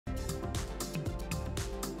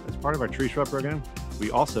part of our tree shrub program,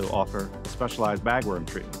 we also offer a specialized bagworm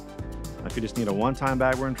treatment. Now, if you just need a one-time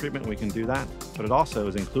bagworm treatment, we can do that, but it also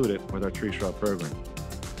is included with our tree shrub program.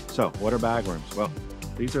 So what are bagworms? Well,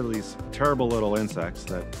 these are these terrible little insects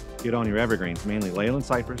that get on your evergreens, mainly Leyland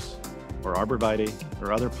cypress or arborvitae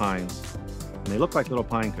or other pines, and they look like little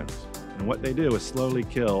pine cones. And what they do is slowly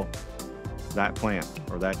kill that plant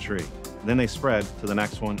or that tree. Then they spread to the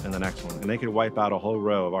next one and the next one, and they could wipe out a whole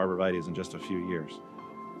row of arborvitaes in just a few years.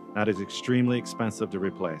 That is extremely expensive to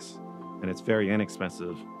replace, and it's very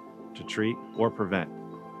inexpensive to treat or prevent.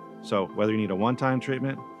 So whether you need a one-time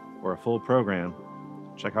treatment or a full program,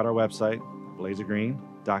 check out our website,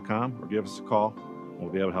 blazergreen.com, or give us a call, and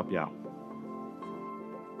we'll be able to help you out.